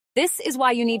This is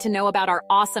why you need to know about our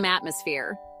awesome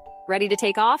atmosphere. Ready to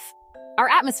take off? Our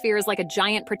atmosphere is like a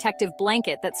giant protective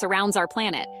blanket that surrounds our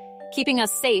planet, keeping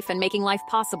us safe and making life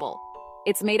possible.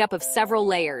 It's made up of several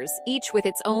layers, each with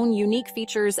its own unique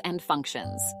features and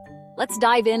functions. Let's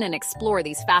dive in and explore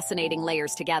these fascinating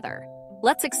layers together.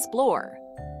 Let's explore.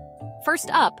 First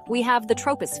up, we have the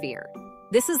troposphere.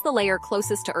 This is the layer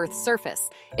closest to Earth's surface,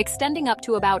 extending up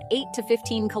to about 8 to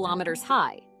 15 kilometers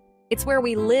high. It's where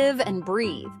we live and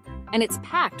breathe, and it's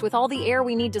packed with all the air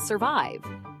we need to survive.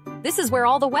 This is where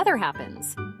all the weather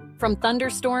happens. From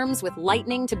thunderstorms with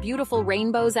lightning to beautiful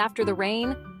rainbows after the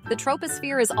rain, the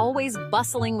troposphere is always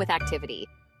bustling with activity.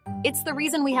 It's the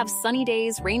reason we have sunny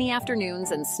days, rainy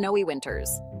afternoons, and snowy winters.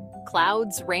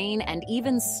 Clouds, rain, and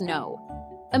even snow.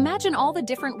 Imagine all the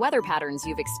different weather patterns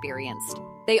you've experienced.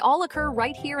 They all occur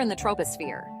right here in the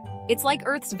troposphere. It's like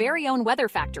Earth's very own weather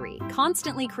factory,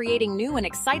 constantly creating new and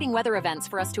exciting weather events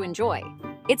for us to enjoy.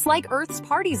 It's like Earth's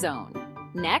party zone.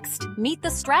 Next, meet the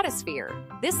stratosphere.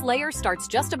 This layer starts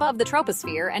just above the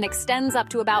troposphere and extends up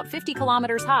to about 50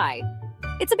 kilometers high.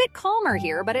 It's a bit calmer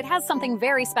here, but it has something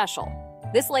very special.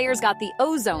 This layer's got the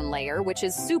ozone layer, which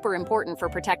is super important for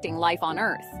protecting life on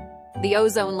Earth. The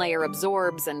ozone layer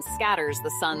absorbs and scatters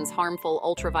the sun's harmful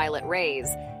ultraviolet rays,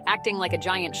 acting like a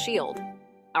giant shield.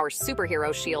 Our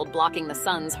superhero shield blocking the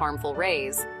sun's harmful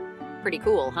rays. Pretty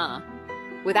cool, huh?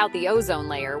 Without the ozone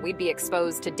layer, we'd be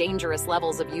exposed to dangerous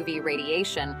levels of UV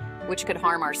radiation, which could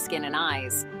harm our skin and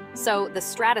eyes. So the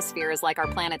stratosphere is like our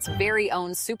planet's very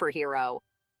own superhero.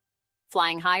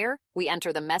 Flying higher, we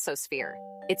enter the mesosphere.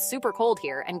 It's super cold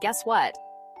here, and guess what?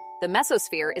 The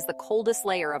mesosphere is the coldest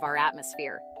layer of our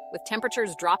atmosphere, with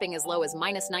temperatures dropping as low as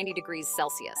minus 90 degrees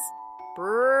Celsius.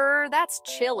 Brrr, that's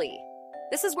chilly.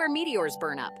 This is where meteors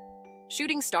burn up.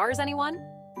 Shooting stars, anyone?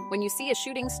 When you see a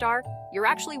shooting star, you're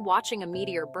actually watching a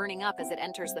meteor burning up as it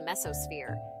enters the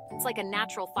mesosphere. It's like a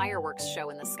natural fireworks show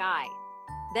in the sky.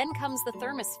 Then comes the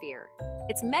thermosphere.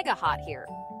 It's mega hot here.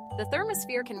 The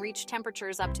thermosphere can reach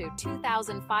temperatures up to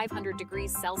 2,500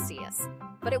 degrees Celsius,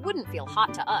 but it wouldn't feel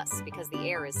hot to us because the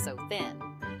air is so thin.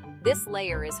 This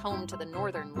layer is home to the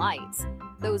northern lights,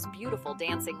 those beautiful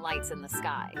dancing lights in the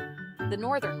sky. The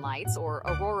northern lights, or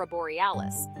aurora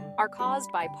borealis, are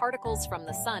caused by particles from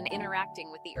the sun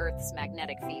interacting with the Earth's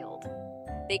magnetic field.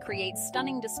 They create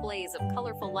stunning displays of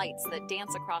colorful lights that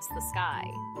dance across the sky,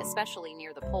 especially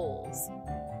near the poles.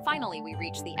 Finally, we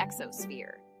reach the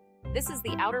exosphere. This is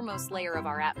the outermost layer of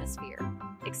our atmosphere,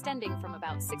 extending from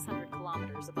about 600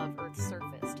 kilometers above Earth's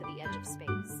surface to the edge of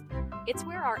space. It's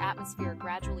where our atmosphere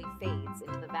gradually fades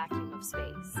into the vacuum of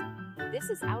space. This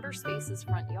is outer space's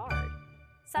front yard.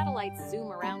 Satellites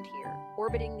zoom around here,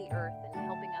 orbiting the Earth and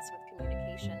helping us with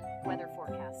communication, weather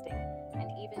forecasting, and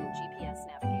even GPS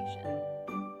navigation.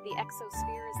 The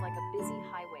exosphere is like a busy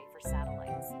highway for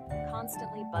satellites,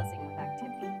 constantly buzzing with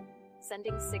activity,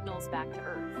 sending signals back to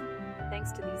Earth.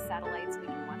 Thanks to these satellites, we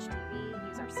can watch TV,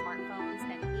 use our smartphones,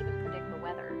 and even predict the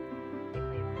weather. They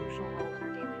play a crucial role in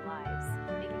our daily lives,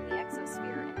 making the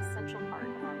exosphere an essential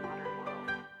part of our modern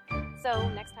world. So,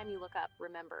 next time you look up,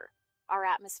 remember, our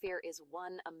atmosphere is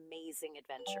one amazing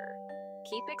adventure.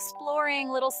 Keep exploring,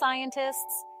 little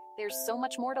scientists. There's so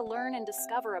much more to learn and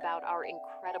discover about our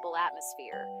incredible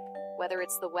atmosphere. Whether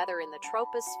it's the weather in the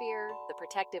troposphere, the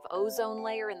protective ozone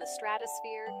layer in the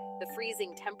stratosphere, the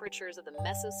freezing temperatures of the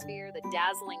mesosphere, the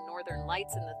dazzling northern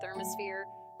lights in the thermosphere,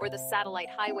 or the satellite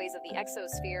highways of the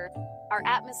exosphere, our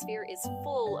atmosphere is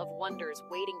full of wonders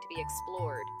waiting to be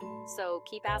explored. So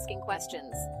keep asking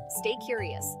questions, stay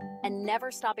curious, and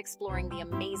never stop exploring the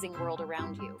amazing world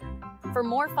around you. For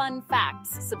more fun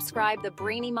facts, subscribe the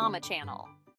Brainy Mama channel.